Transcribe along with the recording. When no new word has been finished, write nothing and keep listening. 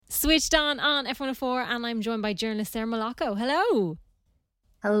Switched on F104, and I'm joined by journalist Sarah Magliocco. Hello.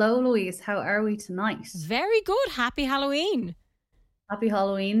 Hello, Louise. How are we tonight? Very good. Happy Halloween. Happy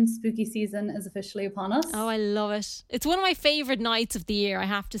Halloween. Spooky season is officially upon Oh, us. I love it. It's one of my favourite nights of the year, I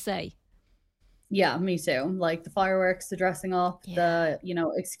have to say. Yeah, me too. Like the fireworks, the dressing up, Yeah.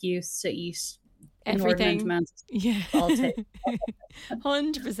 the excuse to eat inordinate Everything. amounts of Yeah. stuff. I'll take.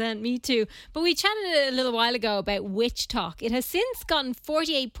 100%. Me too. But we chatted a little while ago about WitchTok. It has since gotten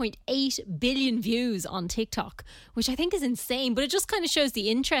 48.8 billion views on TikTok, which I think is insane, but it just kind of shows the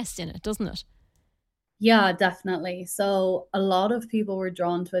interest in it, doesn't it? Yeah, definitely. So a lot of people were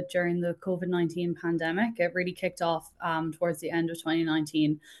drawn to it during the COVID-19 pandemic. It really kicked off towards the end of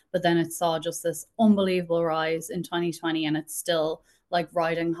 2019, but then it saw just this unbelievable rise in 2020, and it's still like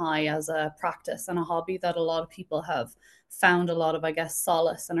riding high as a practice and a hobby that a lot of people have found a lot of, I guess,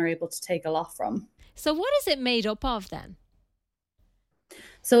 solace and are able to take a lot from. So, what is it made up of then?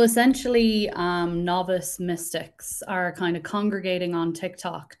 So essentially, novice mystics are kind of congregating on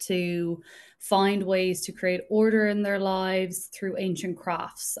TikTok to find ways to create order in their lives through ancient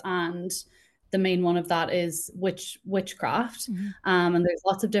crafts. And the main one of that is witchcraft. Mhm. And there's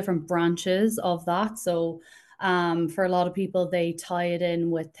lots of different branches of that. So for a lot of people, they tie it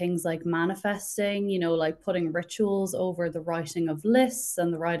in with things like manifesting, like putting rituals over the writing of lists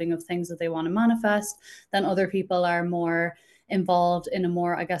and the writing of things that they want to manifest. Then other people are more involved in a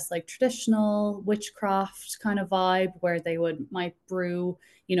more, I guess, like traditional witchcraft kind of vibe where they might brew,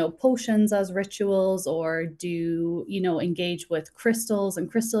 potions as rituals or do, engage with crystals and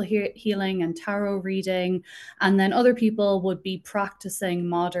crystal healing and tarot reading. And then other people would be practicing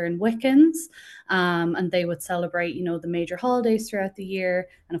modern Wiccans, and they would celebrate, the major holidays throughout the year.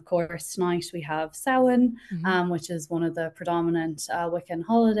 And of course, tonight we have Samhain, Mhm. which is one of the predominant Wiccan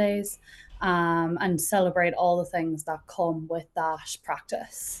holidays, and celebrate all the things that come with that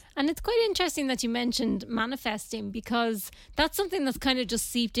practice. And it's quite interesting that you mentioned manifesting because that's something that's kind of just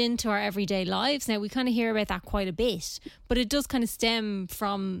seeped into our everyday lives. Now, we kind of hear about that quite a bit, but it does kind of stem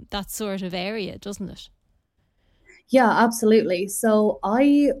from that sort of area, doesn't it? Yeah, absolutely. So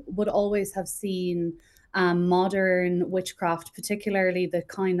I would always have seen modern witchcraft, particularly the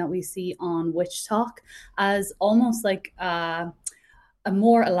kind that we see on WitchTok, as almost like a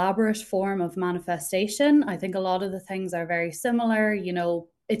more elaborate form of manifestation. I think a lot of the things are very similar.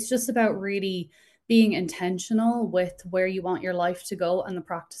 It's just about really being intentional with where you want your life to go and the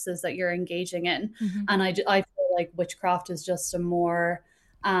practices that you're engaging in. Hmm. And I feel like witchcraft is just a more,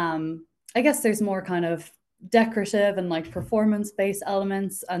 I guess there's more kind of decorative and like performance based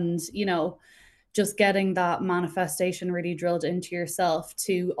elements. And, just getting that manifestation really drilled into yourself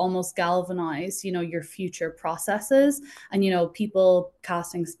to almost galvanize, your future processes. And, people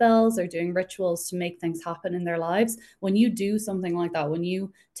casting spells or doing rituals to make things happen in their lives. When you do something like that, when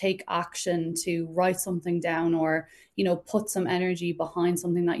you take action to write something down or, put some energy behind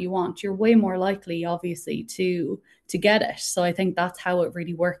something that you want, you're way more likely, obviously, to get it. So I think that's how it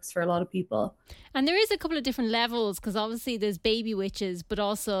really works for a lot of people. And there is a couple of different levels because obviously there's baby witches, but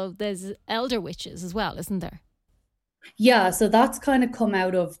also there's elder witches as well, isn't there? Yeah, so that's kind of come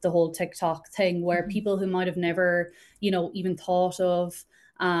out of the whole TikTok thing where Hmm. people who might have never, even thought of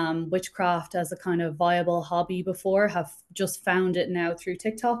witchcraft as a kind of viable hobby before have just found it now through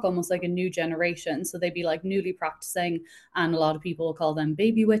TikTok, almost like a new generation. So they'd be like newly practicing, and a lot of people will call them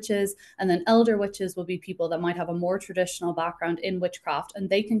baby witches. And then elder witches will be people that might have a more traditional background in witchcraft, and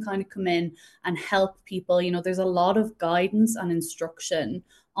they can kind of come in and help people. There's a lot of guidance and instruction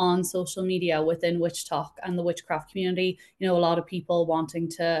on social media within Witch Talk and the witchcraft community. A lot of people wanting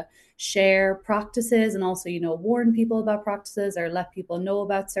to share practices and also, warn people about practices or let people know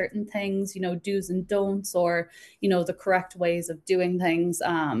about certain things, do's and don'ts, or, the correct ways of doing things.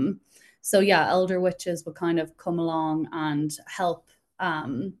 So yeah, elder witches would kind of come along and help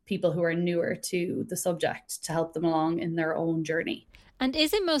people who are newer to the subject to help them along in their own journey. And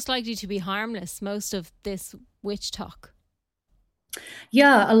is it most likely to be harmless, most of this witch talk?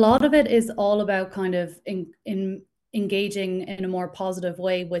 Yeah, a lot of it is all about kind of in engaging in a more positive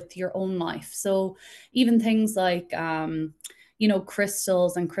way with your own life. So even things like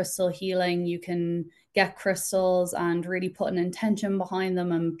crystals and crystal healing, you can get crystals and really put an intention behind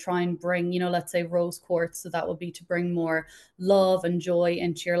them and try and bring, let's say rose quartz. So that would be to bring more love and joy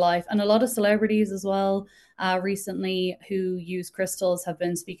into your life. And a lot of celebrities as well recently who use crystals have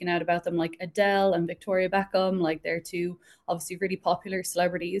been speaking out about them, like Adele and Victoria Beckham. Like they're two obviously really popular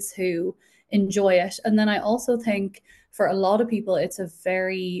celebrities who enjoy it. And then I also think for a lot of people, it's a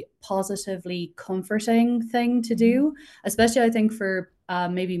very positively comforting thing to Hmm. do, especially I think for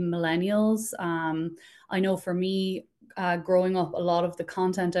maybe millennials. I know for me, growing up, a lot of the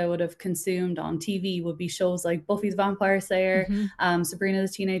content I would have consumed on TV would be shows like Buffy the Vampire Slayer, Mm-hmm. Sabrina the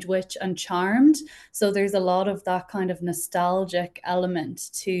Teenage Witch, and Charmed. So there's a lot of that kind of nostalgic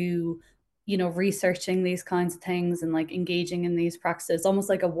element to, researching these kinds of things and like engaging in these practices, almost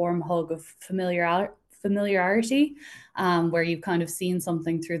like a warm hug of familiarity, where you've kind of seen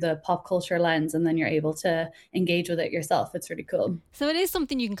something through the pop culture lens and then you're able to engage with it yourself. It's really cool. So it is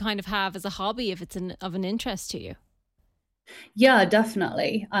something you can kind of have as a hobby if it's of an interest to you. Yeah,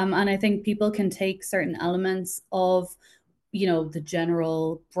 definitely. And I think people can take certain elements of, the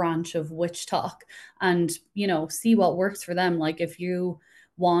general branch of witch talk and, see what works for them. Like if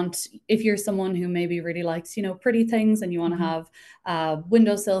you're someone who maybe really likes, pretty things and you want to Mm-hmm. have a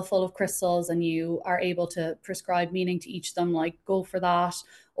windowsill full of crystals and you are able to prescribe meaning to each of them, like go for that.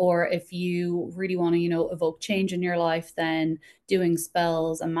 Or if you really want to, evoke change in your life, then doing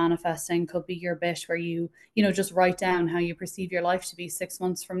spells and manifesting could be your bit where you just write down how you perceive your life to be 6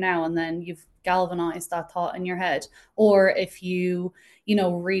 months from now. And then you've galvanized that thought in your head. Or if you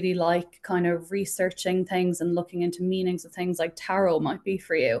really like kind of researching things and looking into meanings of things, like tarot might be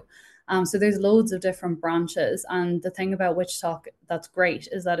for you. So there's loads of different branches. And the thing about Witch Talk that's great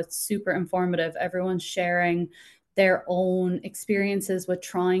is that it's super informative. Everyone's sharing their own experiences with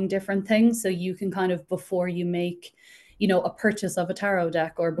trying different things. So you can kind of, before you make, a purchase of a tarot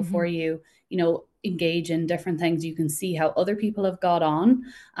deck, or Mm-hmm. before you engage in different things, you can see how other people have got on,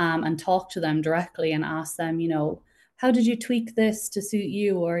 and talk to them directly and ask them, how did you tweak this to suit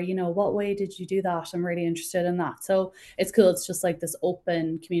you? Or, what way did you do that? I'm really interested in that. So it's cool. It's just like this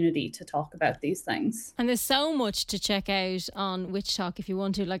open community to talk about these things. And there's so much to check out on WitchTok if you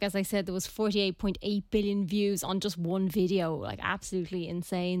want to. Like, as I said, there was 48.8 billion views on just one video. Like, absolutely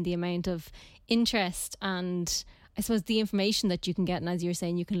insane, the amount of interest and I suppose the information that you can get. And as you're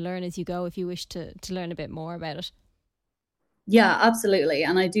saying, you can learn as you go if you wish to learn a bit more about it. Yeah, absolutely.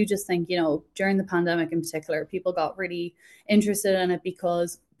 And I do just think, during the pandemic in particular, people got really interested in it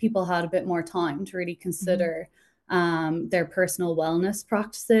because people had a bit more time to really Mm-hmm. consider their personal wellness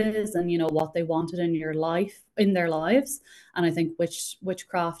practices and, what they wanted in their lives. And I think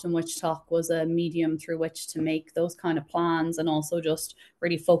witchcraft and witch talk was a medium through which to make those kind of plans, and also just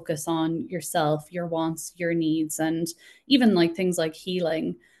really focus on yourself, your wants, your needs, and even like things like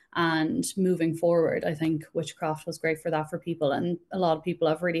healing and moving forward. I think witchcraft was great for that for people, and a lot of people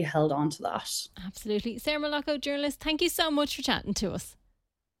have really held on to that. Absolutely. Sarah Magliocco, journalist, thank you so much for chatting to us.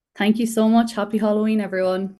 Thank you so much. Happy Halloween, everyone.